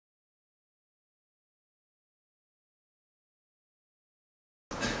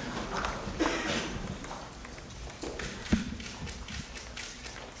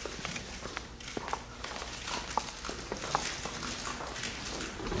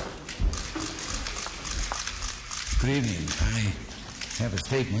Good evening. I have a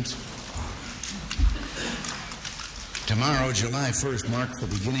statement. Tomorrow, July 1st, marks the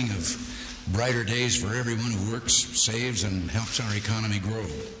beginning of brighter days for everyone who works, saves, and helps our economy grow.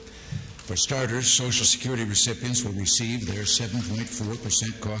 For starters, Social Security recipients will receive their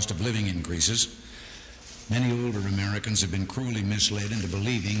 7.4% cost of living increases. Many older Americans have been cruelly misled into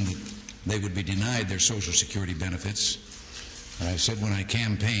believing that they would be denied their Social Security benefits. And I've said when I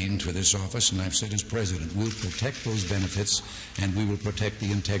campaigned for this office, and I've said as president, we'll protect those benefits and we will protect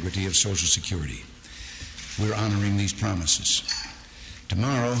the integrity of Social Security. We're honoring these promises.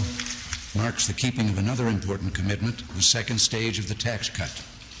 Tomorrow marks the keeping of another important commitment, the second stage of the tax cut.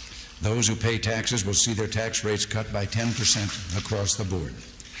 Those who pay taxes will see their tax rates cut by 10% across the board.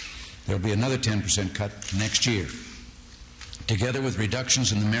 There'll be another 10% cut next year. Together with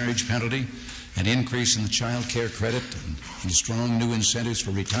reductions in the marriage penalty, an increase in the child care credit, and strong new incentives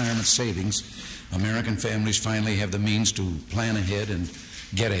for retirement savings, American families finally have the means to plan ahead and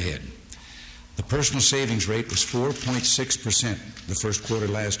get ahead. The personal savings rate was 4.6% the first quarter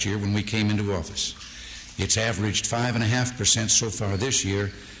last year when we came into office. It's averaged 5.5% so far this year,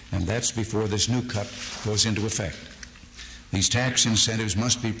 and that's before this new cut goes into effect. These tax incentives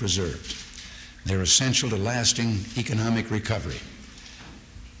must be preserved. They're essential to lasting economic recovery.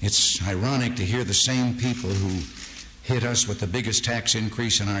 It's ironic to hear the same people who hit us with the biggest tax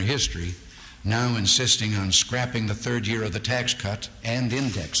increase in our history now insisting on scrapping the third year of the tax cut and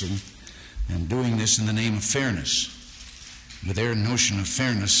indexing, and doing this in the name of fairness. With their notion of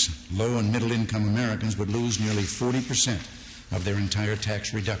fairness, low and middle income Americans would lose nearly 40% of their entire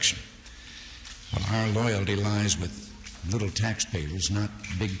tax reduction. Well, our loyalty lies with little taxpayers, not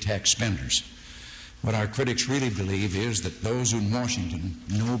big tax spenders. What our critics really believe is that those in Washington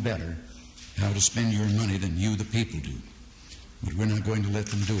know better how to spend your money than you, the people, do. But we're not going to let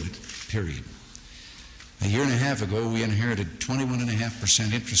them do it, period. A year and a half ago, we inherited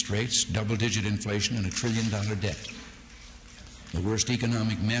 21.5% interest rates, double-digit inflation, and $1 trillion debt. The worst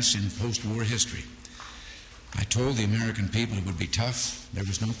economic mess in post-war history. I told the American people it would be tough. There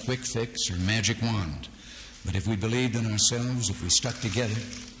was no quick fix or magic wand. But if we believed in ourselves, if we stuck together,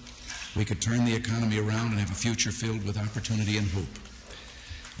 we could turn the economy around and have a future filled with opportunity and hope.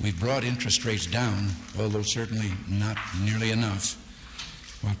 We've brought interest rates down, although certainly not nearly enough.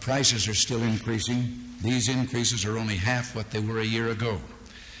 While prices are still increasing, these increases are only half what they were a year ago.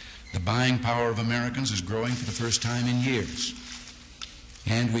 The buying power of Americans is growing for the first time in years.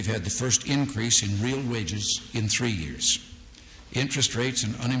 And we've had the first increase in real wages in 3 years. Interest rates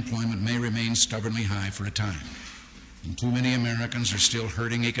and unemployment may remain stubbornly high for a time. And too many Americans are still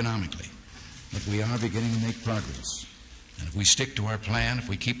hurting economically. But we are beginning to make progress. And if we stick to our plan, if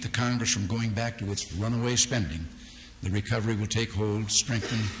we keep the Congress from going back to its runaway spending, the recovery will take hold,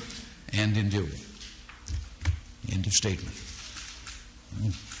 strengthen, and endure. End of statement.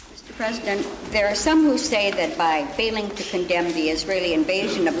 Mr. President, there are some who say that by failing to condemn the Israeli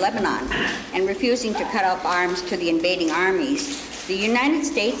invasion of Lebanon and refusing to cut off arms to the invading armies, the United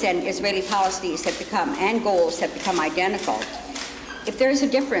States and Israeli policies have become, and goals have become identical. If there's a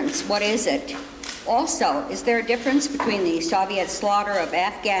difference, what is it? Also, is there a difference between the Soviet slaughter of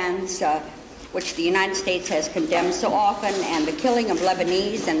Afghans, which the United States has condemned so often, and the killing of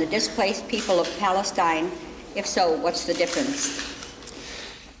Lebanese and the displaced people of Palestine? If so, what's the difference?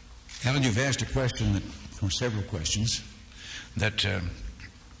 Helen, you've asked a question, or several questions, that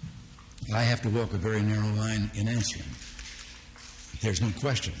I have to walk a very narrow line in answering. There's no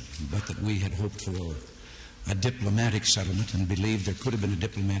question but that we had hoped for a diplomatic settlement and believed there could have been a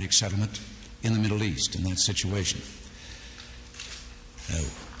diplomatic settlement in the Middle East in that situation.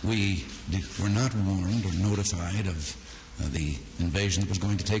 We were not warned or notified of the invasion that was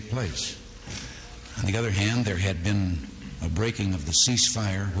going to take place. On the other hand, there had been a breaking of the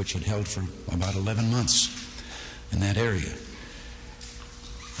ceasefire which had held for about 11 months in that area.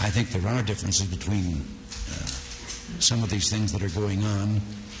 I think there are differences between some of these things that are going on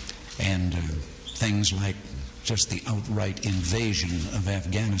and things like just the outright invasion of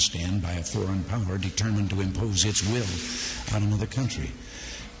Afghanistan by a foreign power determined to impose its will on another country.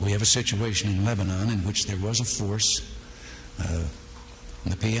 We have a situation in Lebanon in which there was a force,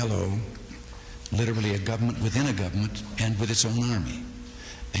 the PLO, literally a government within a government and with its own army.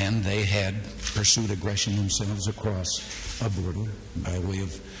 And they had pursued aggression themselves across a border by way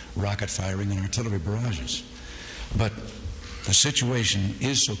of rocket firing and artillery barrages. But the situation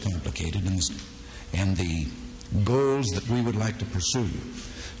is so complicated, and the goals that we would like to pursue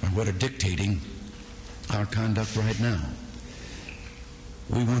are what are dictating our conduct right now.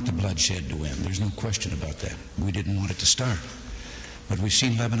 We want the bloodshed to end. There's no question about that. We didn't want it to start. But we've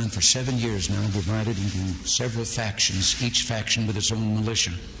seen Lebanon for 7 years now divided into several factions, each faction with its own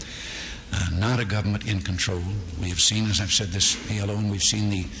militia. Not a government in control. We have seen, as I've said, this PLO, and we've seen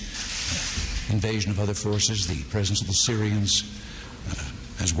the invasion of other forces, the presence of the Syrians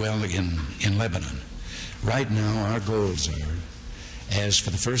as well in Lebanon. Right now, our goals are, as for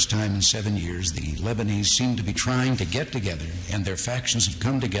the first time in 7 years, the Lebanese seem to be trying to get together, and their factions have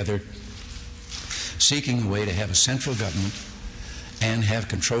come together, seeking a way to have a central government and have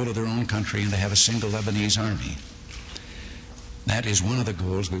control of their own country and to have a single Lebanese army. That is one of the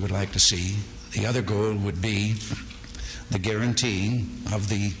goals we would like to see. The other goal would be the guaranteeing of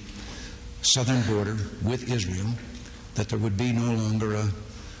the southern border with Israel, that there would be no longer a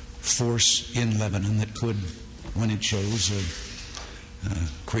force in Lebanon that could, when it chose,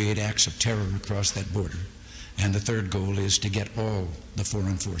 create acts of terror across that border. And the third goal is to get all the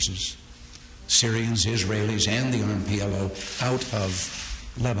foreign forces, Syrians, Israelis, and the armed PLO, out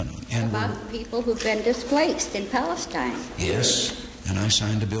of Lebanon. And about people who've been displaced in Palestine. Yes, and I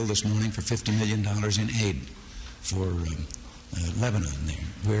signed a bill this morning for $50 million in aid for Lebanon there,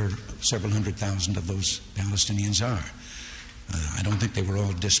 where several 100,000 of those Palestinians are. I don't think they were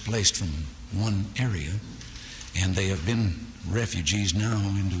all displaced from one area, and they have been refugees now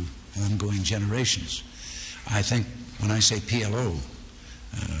into ongoing generations. I think when I say PLO,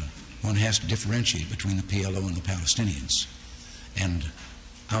 one has to differentiate between the PLO and the Palestinians. And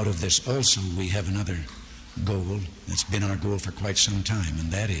out of this also we have another goal that's been our goal for quite some time,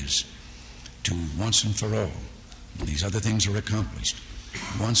 and that is to once and for all, these other things are accomplished,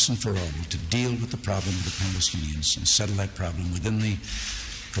 once and for all to deal with the problem of the Palestinians and settle that problem within the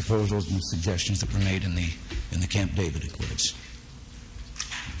proposals and suggestions that were made in the Camp David Accords.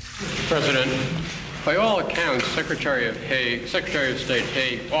 Mr. President, by all accounts, Secretary of State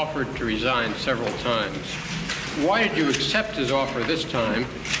Haig offered to resign several times. Why did you accept his offer this time?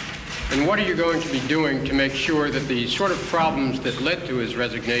 And what are you going to be doing to make sure that the sort of problems that led to his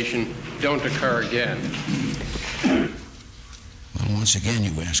resignation don't occur again? Well, once again,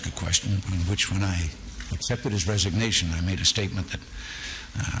 you ask a question in which, when I accepted his resignation, I made a statement that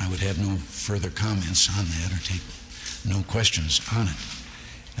I would have no further comments on that or take no questions on it.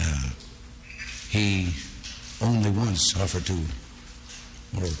 He only once offered to,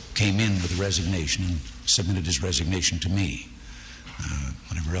 or came in with a resignation and submitted his resignation to me.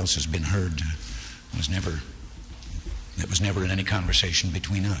 Whatever else has been heard was never in any conversation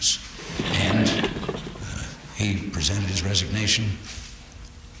between us. And he presented his resignation,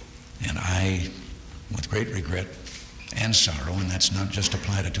 and I, with great regret and sorrow, and that's not just a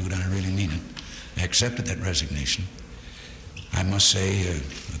platitude, I really mean it, accepted that resignation. I must say,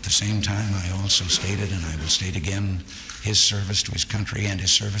 at the same time, I also stated, and I will state again, his service to his country and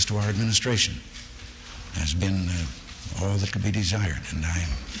his service to our administration has been all that could be desired, and I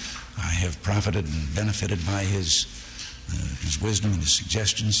have profited and benefited by his wisdom and his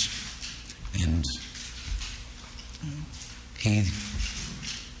suggestions, and he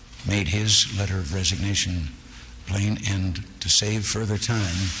made his letter of resignation plain, and to save further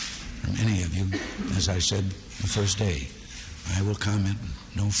time from any of you, as I said the first day, I will comment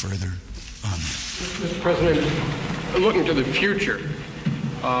no further on that. Mr. President, looking to the future,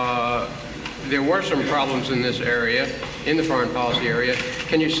 there were some problems in this area, in the foreign policy area.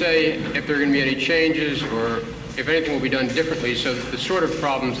 Can you say if there are going to be any changes or if anything will be done differently so that the sort of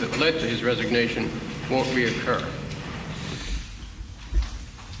problems that led to his resignation won't reoccur?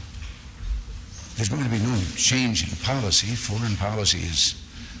 There's going to be no change in policy. Foreign policy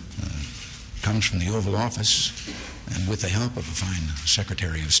comes from the Oval Office and with the help of a fine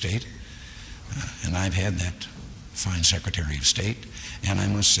Secretary of State. And I've had that fine Secretary of State. And I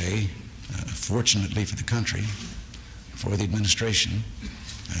must say, fortunately for the country, for the administration,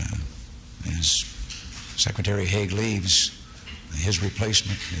 as Secretary Haig leaves, his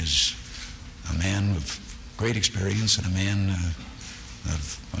replacement is a man of great experience and a man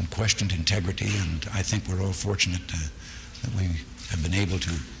of unquestioned integrity, and I think we're all fortunate that we have been able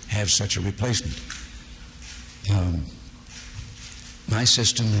to have such a replacement. My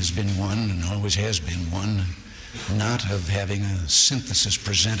system has been one, and always has been one, not of having a synthesis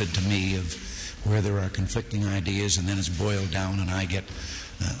presented to me of where there are conflicting ideas and then it's boiled down and I get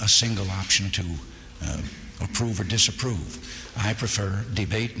a single option to approve or disapprove. I prefer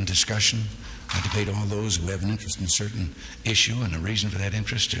debate and discussion. I debate all those who have an interest in a certain issue and a reason for that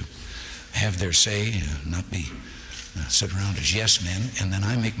interest to have their say, not be sit around as yes men, and then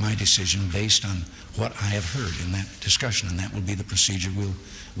I make my decision based on what I have heard in that discussion, and that will be the procedure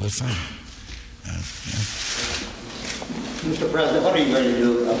we'll follow. Mr. President, what are you going to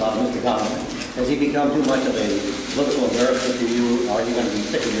do about Mr. Conlon? Has he become too much of a political embarrassment to you, or are you going to be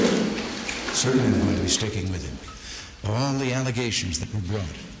sticking with him? Certainly I'm going to be sticking with him. All the allegations that were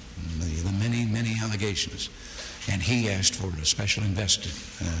brought, the many, many allegations, and he asked for a special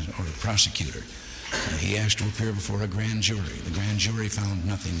or a prosecutor. He asked to appear before a grand jury. The grand jury found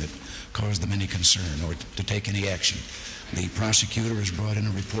nothing that caused them any concern or to take any action. The prosecutor has brought in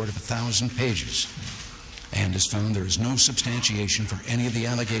a report of 1,000 pages and has found there is no substantiation for any of the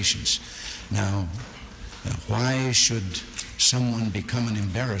allegations. Now, why should someone become an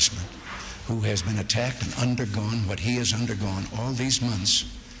embarrassment who has been attacked and undergone what he has undergone all these months,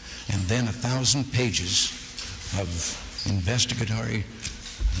 and then 1,000 pages of investigatory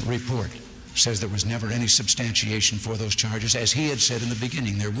report says there was never any substantiation for those charges? As he had said in the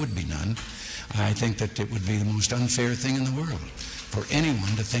beginning, there would be none. I think that it would be the most unfair thing in the world for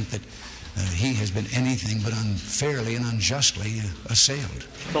anyone to think that he has been anything but unfairly and unjustly assailed.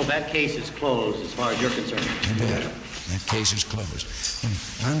 So that case is closed as far as you're concerned? You bet. That case is closed. And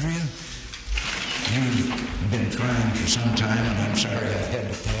Andrea, you've been trying for some time, and I'm sorry I've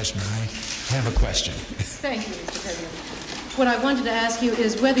had to pass by. Have a question. Thank you, Mr. President. What I wanted to ask you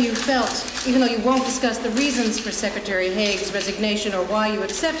is whether you felt, even though you won't discuss the reasons for Secretary Haig's resignation or why you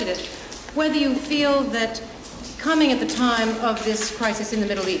accepted it, whether you feel that coming at the time of this crisis in the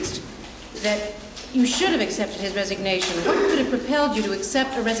Middle East, that you should have accepted his resignation. What could have propelled you to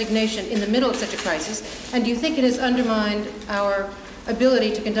accept a resignation in the middle of such a crisis? And do you think it has undermined our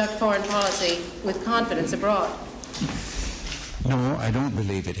ability to conduct foreign policy with confidence abroad? No, I don't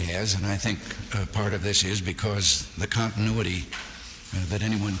believe it has, and I think part of this is because the continuity that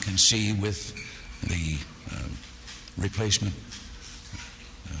anyone can see with the replacement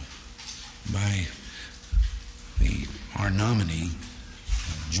by our nominee,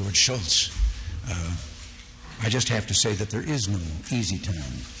 George Shultz. I just have to say that there is no easy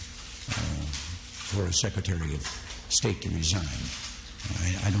time for a Secretary of State to resign.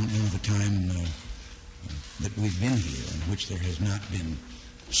 I don't know the time that we've been here in which there has not been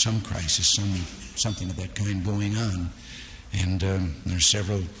some crisis, something of that kind going on. And there's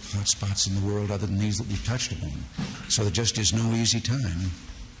several hot spots in the world other than these that we've touched upon. So there just is no easy time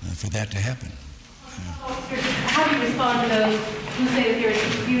for that to happen. How do you respond to those who say that there is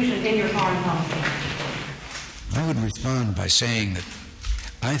confusion in your foreign policy? I would respond by saying that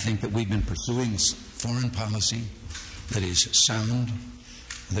I think that we've been pursuing foreign policy that is sound,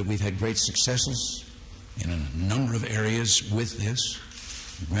 that we've had great successes in a number of areas with this.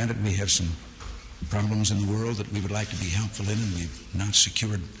 Granted, we have some problems in the world that we would like to be helpful in, and we've not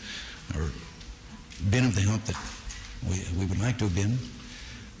secured or been of the help that we would like to have been.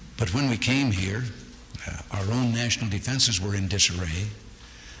 But when we came here, our own national defenses were in disarray.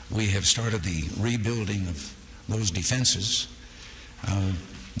 We have started the rebuilding of those defenses.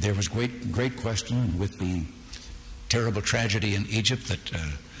 There was great question with the terrible tragedy in Egypt that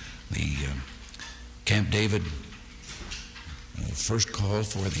the Camp David first call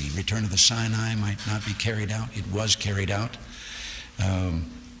for the return of the Sinai might not be carried out. It was carried out.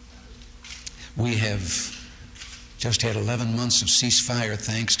 We have just had 11 months of ceasefire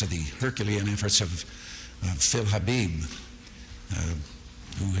thanks to the Herculean efforts of Phil Habib,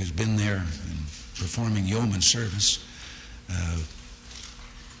 who has been there and performing yeoman service,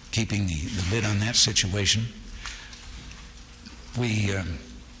 keeping the lid on that situation. We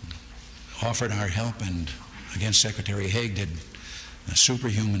offered our help, and again, Secretary Haig did a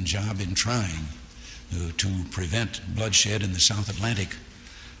superhuman job in trying to prevent bloodshed in the South Atlantic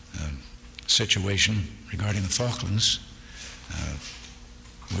situation regarding the Falklands.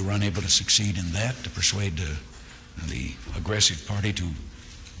 We were unable to succeed in that, to persuade the aggressive party to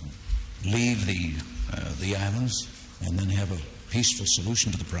leave the islands and then have a peaceful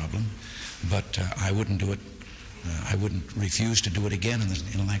solution to the problem. But I wouldn't do it. I wouldn't refuse to do it again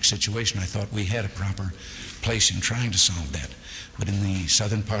in a like situation. I thought we had a proper place in trying to solve that. But in the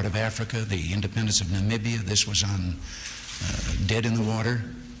southern part of Africa, the independence of Namibia, this was on dead in the water.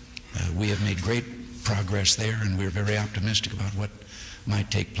 We have made great progress there, and we're very optimistic about what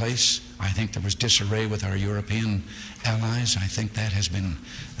might take place. I think there was disarray with our European allies. I think that has been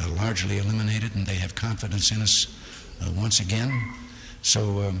largely eliminated, and they have confidence in us once again.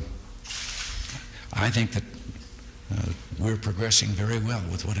 So I think that we're progressing very well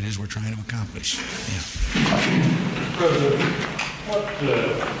with what it is we're trying to accomplish. Yeah. President, what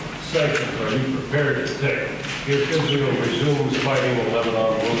sanctions are you prepared to take if Israel resumes fighting in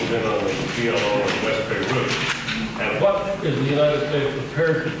Lebanon, moves in on the PLO and West Beirut? And what is the United States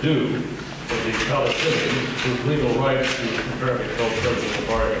prepared to do for the Palestinians whose legal rights to apparently told President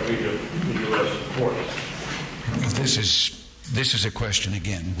Mubarak of Egypt the U.S. supports? This is this is a question,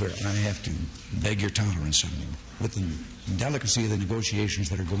 again, where I have to beg your tolerance on me. With the delicacy of the negotiations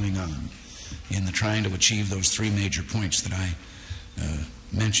that are going on in the trying to achieve those three major points that I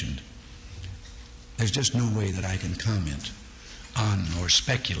mentioned, there's just no way that I can comment on or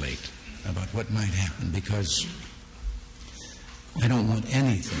speculate about what might happen, because I don't want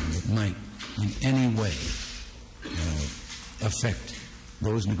anything that might in any way affect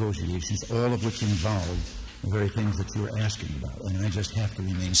those negotiations, all of which involve the very things that you're asking about, and I just have to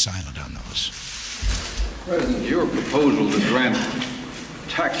remain silent on those. President, your proposal to grant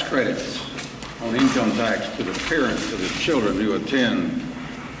tax credits on income tax to the parents of the children who attend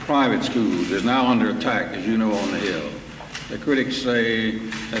private schools is now under attack, as you know, on the Hill. The critics say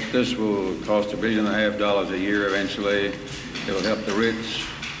that this will cost $1.5 billion a year eventually. It will help the rich.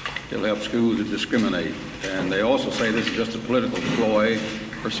 It will help schools that discriminate. And they also say this is just a political ploy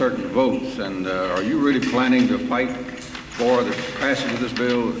for certain votes. And are you really planning to fight for the passage of this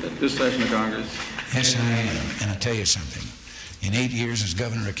bill at this session of Congress? Yes, I am. And I'll tell you something. In 8 years as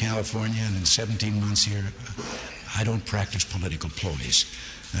governor of California and in 17 months here, I don't practice political ploys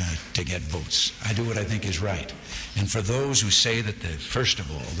to get votes. I do what I think is right. And for those who say that, first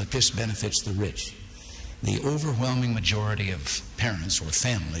of all, that this benefits the rich, the overwhelming majority of parents or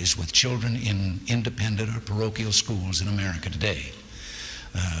families with children in independent or parochial schools in America today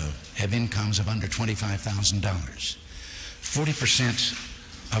have incomes of under $25,000. 40%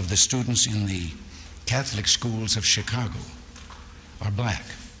 of the students in the Catholic schools of Chicago are black.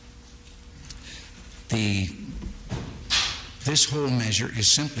 This whole measure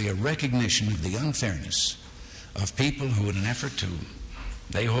is simply a recognition of the unfairness of people who, in an effort to,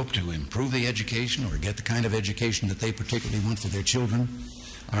 they hope to improve the education or get the kind of education that they particularly want for their children,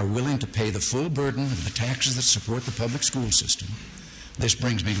 are willing to pay the full burden of the taxes that support the public school system. This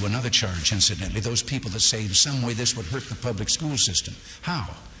brings me to another charge, incidentally, those people that say in some way this would hurt the public school system.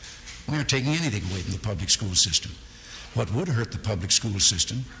 How? We aren't taking anything away from the public school system. What would hurt the public school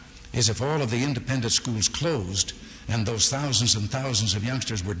system is if all of the independent schools closed and those thousands and thousands of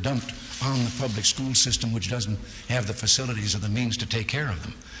youngsters were dumped on the public school system, which doesn't have the facilities or the means to take care of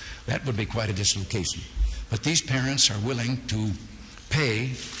them. That would be quite a dislocation. But these parents are willing to pay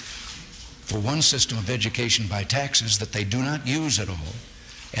for one system of education by taxes that they do not use at all,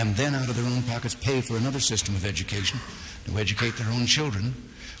 and then out of their own pockets pay for another system of education to educate their own children,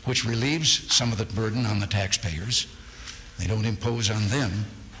 which relieves some of the burden on the taxpayers. They don't impose on them.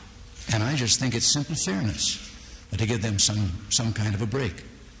 And I just think it's simple fairness to give them some kind of a break.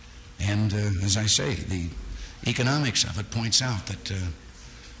 And as I say, the economics of it points out that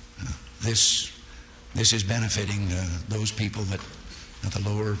this is benefiting those people that at the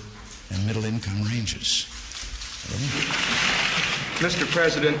lower and middle income ranges. Mr.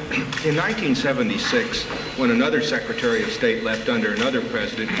 President, in 1976, when another Secretary of State left under another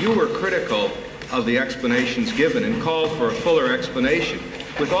president, you were critical of the explanations given and called for a fuller explanation.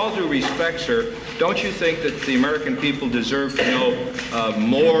 With all due respect, sir, don't you think that the American people deserve to know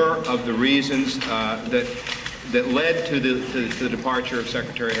more of the reasons that led to the departure of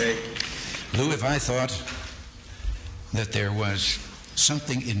Secretary Haig? Lou, if I thought that there was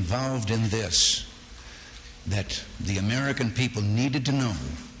something involved in this that the American people needed to know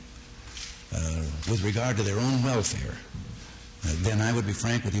with regard to their own welfare, then I would be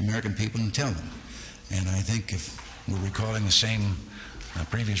frank with the American people and tell them. And I think if we're recalling the same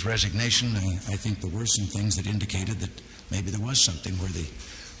previous resignation, I think there were some things that indicated that maybe there was something where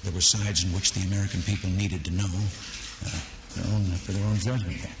there were sides in which the American people needed to know for their own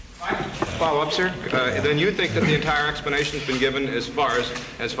judgment. Follow up, sir. Then you think that the entire explanation has been given as far as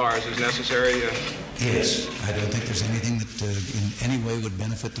is necessary? Yes. I don't think there's anything that in any way would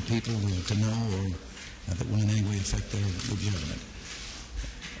benefit the people to know or that will in any way affect their judgment.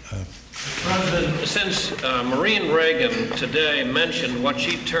 President, since Maureen Reagan today mentioned what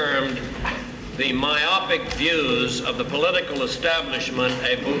she termed the myopic views of the political establishment,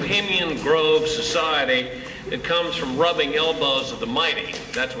 a Bohemian Grove society that comes from rubbing elbows of the mighty.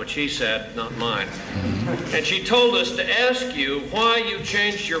 That's what she said, not mine. And she told us to ask you why you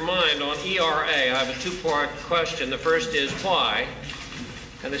changed your mind on ERA. I have a two-part question. The first is why?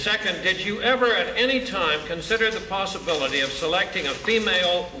 And the second, did you ever at any time consider the possibility of selecting a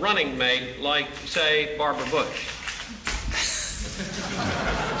female running mate like, say, Barbara Bush?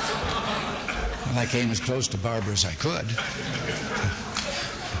 Well, I came as close to Barbara as I could.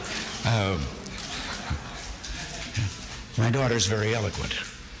 My daughter's very eloquent.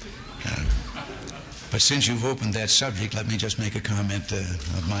 But since you've opened that subject, let me just make a comment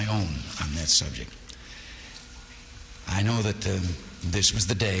of my own on that subject. I know that this was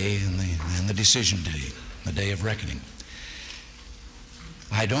the day and the decision day, the day of reckoning.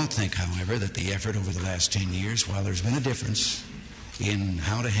 I don't think, however, that the effort over the last 10 years, while there's been a difference in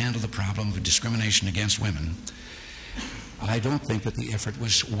how to handle the problem of discrimination against women, I don't think that the effort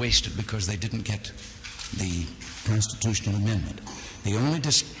was wasted because they didn't get the constitutional amendment. The only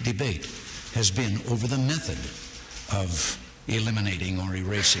debate has been over the method of eliminating or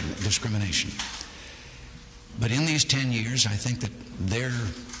erasing discrimination. But in these 10 years, I think that their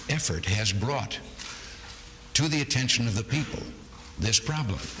effort has brought to the attention of the people this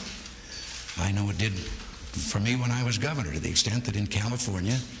problem. I know it did for me when I was governor, to the extent that in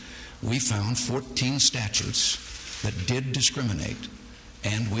California we found 14 statutes that did discriminate,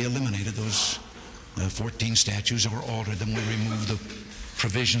 and we eliminated those 14 statutes or altered them. We removed the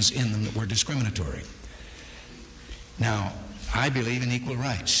provisions in them that were discriminatory. Now, I believe in equal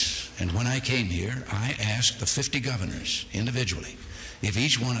rights, and when I came here, I asked the 50 governors individually if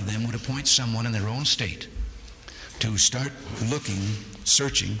each one of them would appoint someone in their own state to start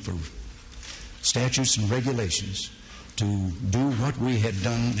searching for statutes and regulations to do what we had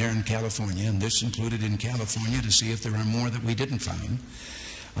done there in California, and this included in California, to see if there are more that we didn't find.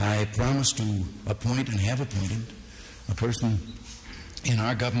 I promised to appoint and have appointed a person in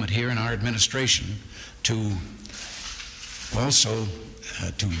our government here, in our administration, to also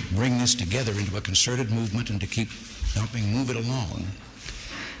to bring this together into a concerted movement and to keep helping move it along.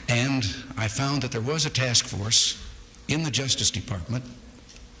 And I found that there was a task force in the Justice Department,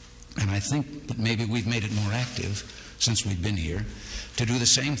 and I think that maybe we've made it more active since we've been here, to do the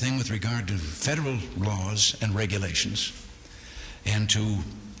same thing with regard to federal laws and regulations, and to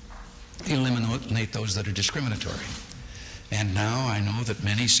eliminate those that are discriminatory. And now I know that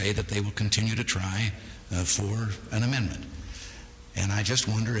many say that they will continue to try for an amendment. And I just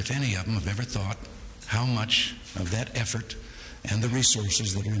wonder if any of them have ever thought how much of that effort and the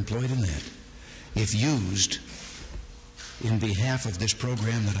resources that are employed in that, if used in behalf of this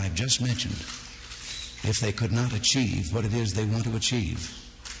program that I've just mentioned, if they could not achieve what it is they want to achieve,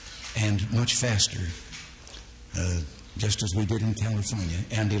 and much faster, just as we did in California,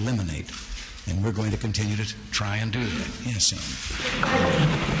 and eliminate. And we're going to continue to try and do that. Yes, Sam.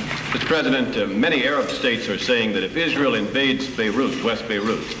 Mr. President, many Arab states are saying that if Israel invades Beirut, West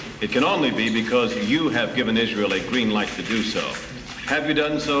Beirut, it can only be because you have given Israel a green light to do so. Have you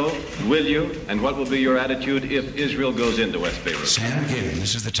done so? Will you? And what will be your attitude if Israel goes into West Beirut? Sam, again,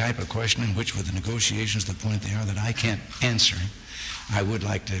 this is the type of question in which, with the negotiations to the point they are, that I can't answer. I would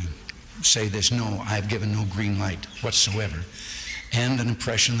like to say this: no, I've given no green light whatsoever. And an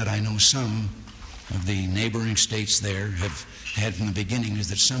impression that I know some of the neighboring states there have had from the beginning is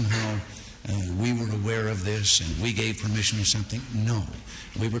that somehow we were aware of this and we gave permission or something. No,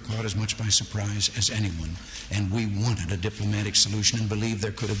 we were caught as much by surprise as anyone, and we wanted a diplomatic solution and believed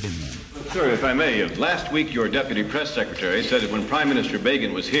there could have been one. Sir, if I may, last week your deputy press secretary said that when Prime Minister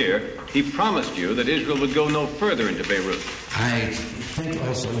Reagan was here, he promised you that Israel would go no further into Beirut. I think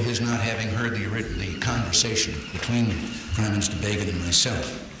also his not having heard the conversation between Prime Minister Reagan and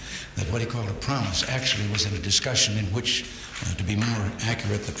myself, that what he called a promise actually was in a discussion in which, to be more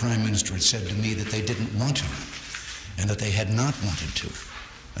accurate, the Prime Minister had said to me that they didn't want to, and that they had not wanted to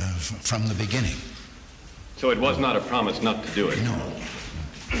from the beginning. So it was not a promise not to do it? No.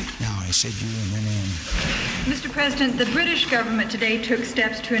 Now I said you and then Ann. Mr. President, the British government today took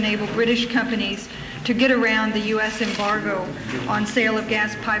steps to enable British companies to get around the U.S. embargo on sale of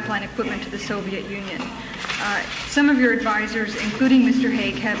gas pipeline equipment to the Soviet Union. Some of your advisors, including Mr.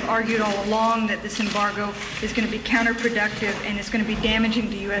 Haig, have argued all along that this embargo is going to be counterproductive and is going to be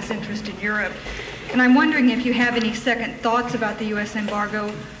damaging to U.S. interest in Europe. And I'm wondering if you have any second thoughts about the U.S.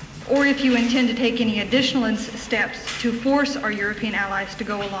 embargo, or if you intend to take any additional steps to force our European allies to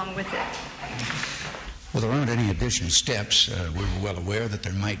go along with it. Well, there aren't any additional steps. We were well aware that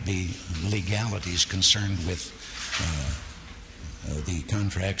there might be legalities concerned with the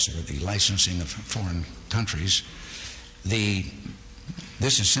contracts or the licensing of foreign countries.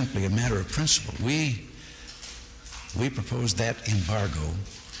 This is simply a matter of principle. We proposed that embargo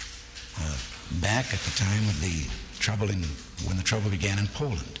back at the time of the trouble when the trouble began in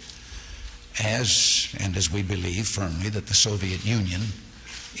Poland, as we believe firmly that the Soviet Union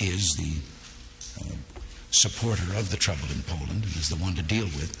is the supporter of the trouble in Poland and is the one to deal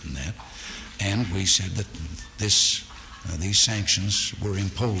with in that. And we said that these sanctions were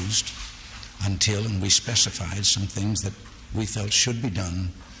imposed until, and we specified some things that we felt should be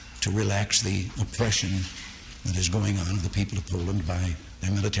done to relax the oppression that is going on of the people of Poland by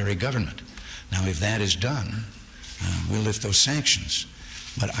their military government. Now, if that is done, we'll lift those sanctions.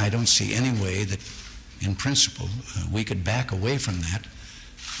 But I don't see any way that, in principle, we could back away from that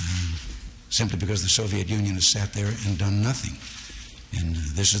simply because the Soviet Union has sat there and done nothing. And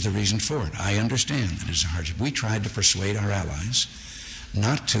this is the reason for it. I understand that it's a hardship. We tried to persuade our allies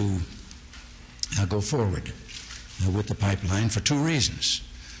not to go forward with the pipeline for two reasons.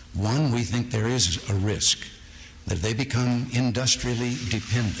 One, we think there is a risk that they become industrially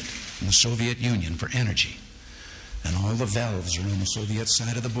dependent on the Soviet Union for energy. And all the valves are on the Soviet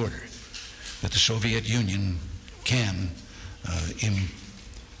side of the border. That the Soviet Union can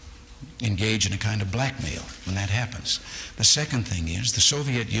engage in a kind of blackmail when that happens. The second thing is the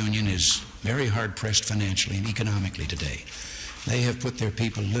Soviet Union is very hard-pressed financially and economically today. They have put their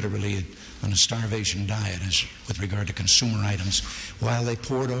people literally on a starvation diet with regard to consumer items, while they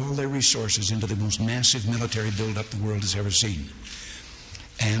poured all their resources into the most massive military buildup the world has ever seen.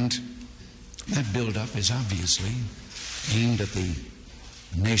 And that buildup is obviously aimed at the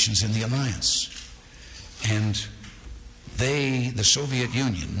nations in the alliance. And the Soviet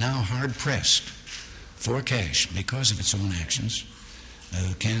Union, now hard-pressed for cash because of its own actions,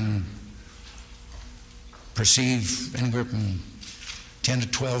 can perceive anywhere from $10 to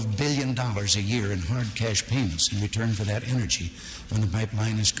 $12 billion a year in hard cash payments in return for that energy when the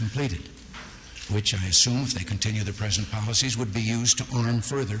pipeline is completed, which I assume, if they continue the present policies, would be used to arm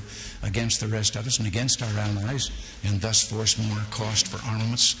further against the rest of us and against our allies, and thus force more cost for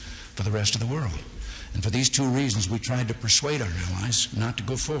armaments for the rest of the world. And for these two reasons, we tried to persuade our allies not to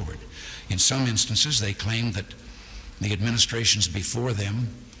go forward. In some instances, they claimed that the administrations before them,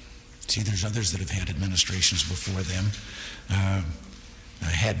 see, there's others that have had administrations before them,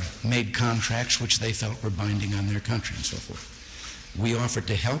 had made contracts which they felt were binding on their country and so forth. We offered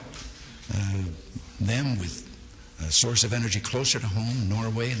to help them with a source of energy closer to home,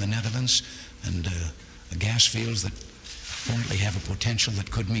 Norway and the Netherlands, and gas fields that apparently have a potential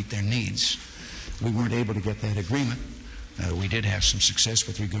that could meet their needs. We weren't able to get that agreement. We did have some success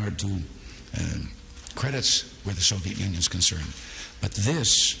with regard to credits where the Soviet Union is concerned. But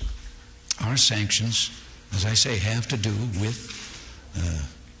this, our sanctions, as I say, have to do with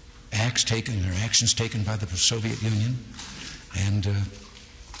actions taken by the Soviet Union and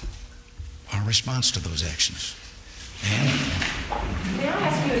our response to those actions. May I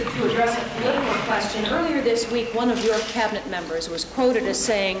ask you to address a political question? Earlier this week, one of your cabinet members was quoted as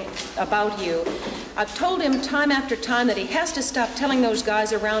saying about you, "I've told him time after time that he has to stop telling those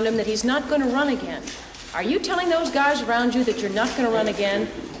guys around him that he's not going to run again." Are you telling those guys around you that you're not going to run again,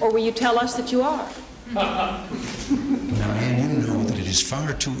 or will you tell us that you are? Now, Ann, you know that it is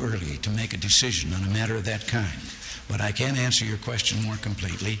far too early to make a decision on a matter of that kind. But I can answer your question more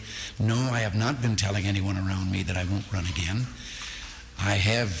completely. No, I have not been telling anyone around me that I won't run again. I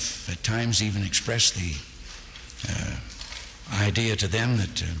have at times even expressed the idea to them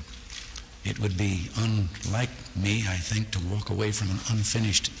that it would be unlike me, I think, to walk away from an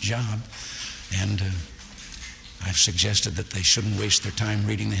unfinished job. And I've suggested that they shouldn't waste their time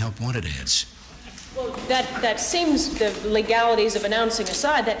reading the help wanted ads. Well, that seems, the legalities of announcing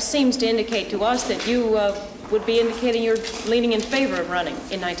aside, that seems to indicate to us that you would be indicating you're leaning in favor of running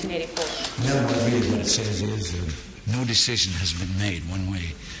in 1984. No, really what it says is no decision has been made one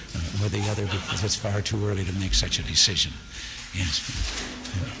way or the other because it's far too early to make such a decision. Yes.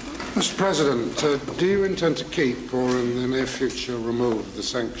 Mr. President, do you intend to keep or in the near future remove the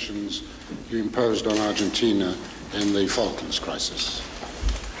sanctions you imposed on Argentina in the Falklands crisis?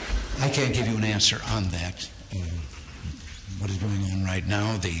 I can't give you an answer on that. What is going on right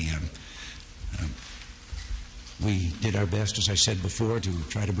now, we did our best, as I said before, to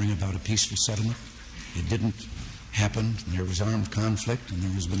try to bring about a peaceful settlement. It didn't happen. There was armed conflict, and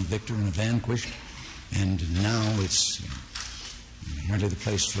there has been a victor and a vanquished. And now it's hardly the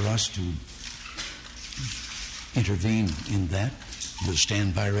place for us to intervene in that. We'll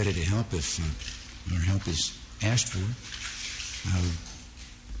stand by ready to help if our help is asked for.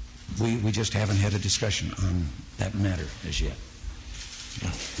 We just haven't had a discussion on that matter as yet.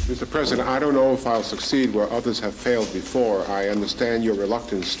 Mr. President, I don't know if I'll succeed where others have failed before. I understand your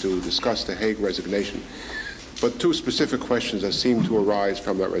reluctance to discuss the Hague resignation, but two specific questions that seem to arise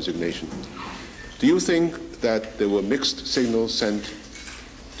from that resignation. Do you think that there were mixed signals sent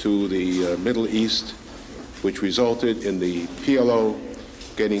to the Middle East which resulted in the PLO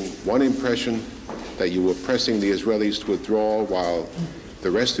getting one impression that you were pressing the Israelis to withdraw while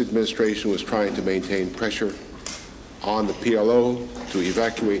the rest of the administration was trying to maintain pressure on the PLO to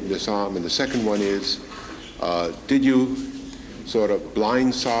evacuate and disarm? And the second one is, did you sort of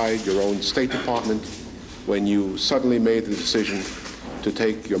blindside your own State Department when you suddenly made the decision to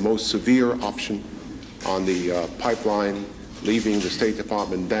take your most severe option on the pipeline, leaving the State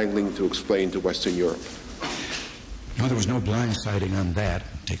Department dangling to explain to Western Europe? No, there was no blindsiding on that.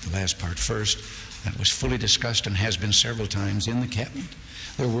 I'll take the last part first. That was fully discussed and has been several times in the cabinet.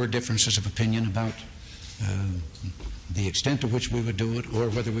 There were differences of opinion about the extent to which we would do it or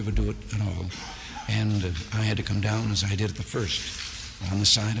whether we would do it at all. And I had to come down, as I did at the first, on the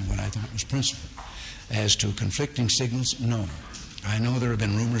side of what I thought was principle. As to conflicting signals, no. I know there have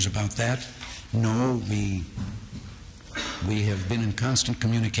been rumors about that. No, we have been in constant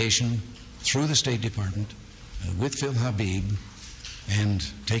communication through the State Department with Phil Habib, and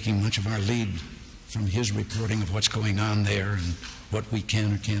taking much of our lead from his reporting of what's going on there and what we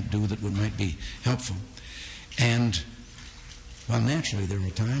can or can't do that might be helpful. And, well, naturally, there are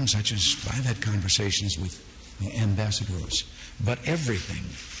times, such as I've had conversations with ambassadors, but everything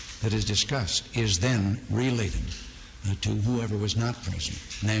that is discussed is then related to whoever was not present: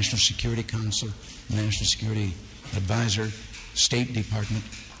 National Security Council, National Security Advisor, State Department,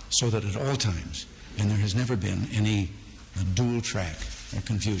 so that at all times, and there has never been any dual track or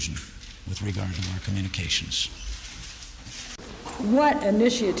confusion with regard to our communications. What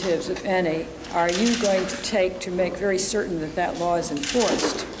initiatives, if any, are you going to take to make very certain that that law is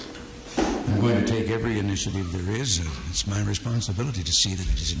enforced? I'm going to take every initiative there is. It's my responsibility to see that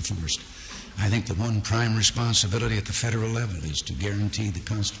it is enforced. I think the one prime responsibility at the federal level is to guarantee the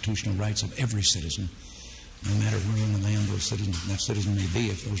constitutional rights of every citizen, no matter where in the land that citizen may be,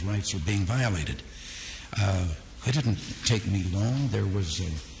 if those rights are being violated. It didn't take me long. There was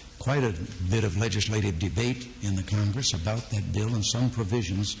quite a bit of legislative debate in the Congress about that bill and some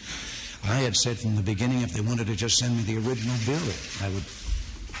provisions. I had said from the beginning, if they wanted to just send me the original bill, I would.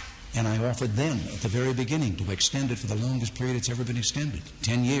 And I offered them at the very beginning to extend it for the longest period it's ever been extended,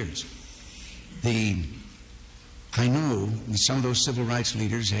 10 years. I know that some of those civil rights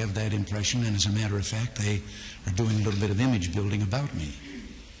leaders have that impression, and as a matter of fact, they are doing a little bit of image building about me.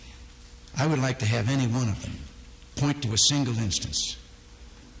 I would like to have any one of them point to a single instance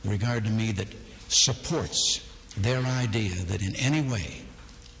with regard to me that supports their idea that in any way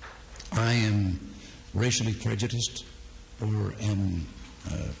I am racially prejudiced or am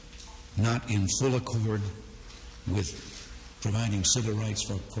not in full accord with providing civil rights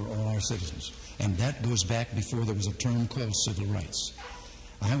for all our citizens. And that goes back before there was a term called civil rights.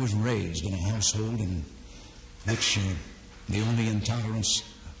 I was raised in a household in which the only intolerance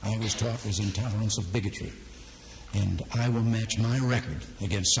I was taught was intolerance of bigotry. And I will match my record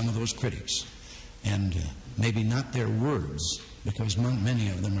against some of those critics. And maybe not their words, because many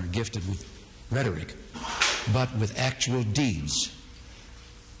of them are gifted with rhetoric, but with actual deeds.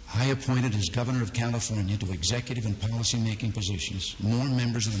 I appointed as governor of California to executive and policy-making positions more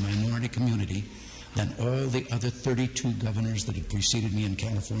members of the minority community than all the other 32 governors that had preceded me in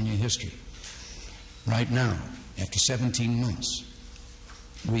California history. Right now, after 17 months,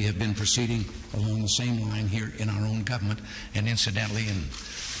 we have been proceeding along the same line here in our own government, and incidentally, in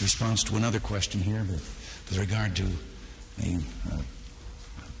response to another question here with regard to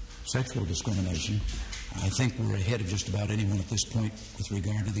sexual discrimination, I think we're ahead of just about anyone at this point with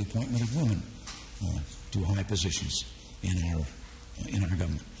regard to the appointment of women to high positions in our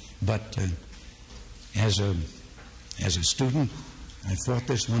government. But as a student, I fought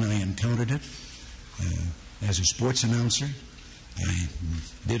this when I encountered it. As a sports announcer, I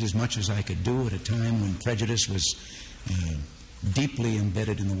did as much as I could do at a time when prejudice was deeply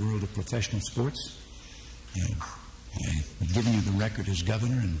embedded in the world of professional sports. I've given you the record as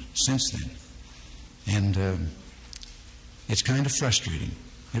governor, and since then. And it's kind of frustrating.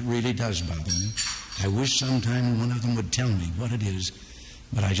 It really does bother me. I wish sometime one of them would tell me what it is,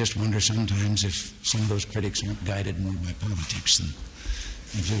 but I just wonder sometimes if some of those critics aren't guided more by politics than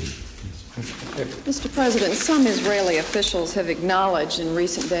Judy. Mr. President, some Israeli officials have acknowledged in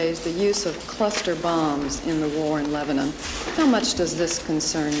recent days the use of cluster bombs in the war in Lebanon. How much does this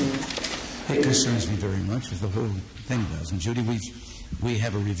concern you? It concerns me very much, as the whole thing does. And Judy, we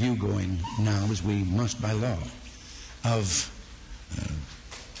have a review going now, as we must by law, of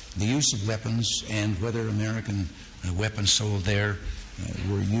the use of weapons and whether American weapons sold there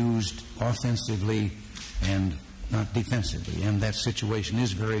were used offensively and not defensively. And that situation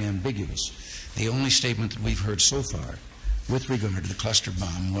is very ambiguous. The only statement that we've heard so far with regard to the cluster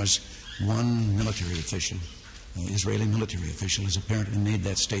bomb was one military official, Israeli military official, has apparently made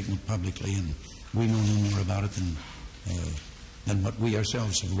that statement publicly, and we know no more about it than what we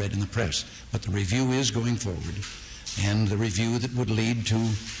ourselves have read in the press. But the review is going forward, and the review that would lead to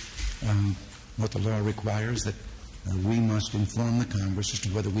what the law requires, that we must inform the Congress as to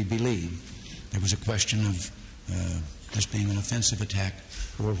whether we believe there was a question of this being an offensive attack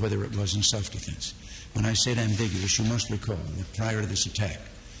or whether it was in self-defense. When I said ambiguous, you must recall that prior to this attack,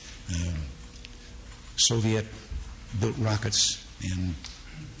 Soviet-built rockets and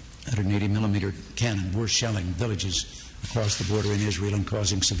 180-millimeter cannon were shelling villages across the border in Israel and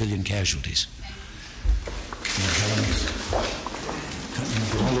causing civilian casualties.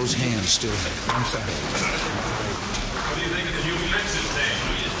 All those hands still. I'm sorry. What do you think of the new exit thing?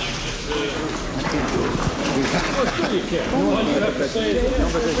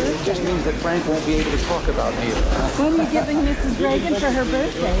 It just means that Frank won't be able to talk about me. What are you giving Mrs. Reagan for her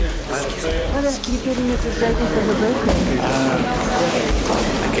birthday? What are you giving Mrs. Reagan for her birthday?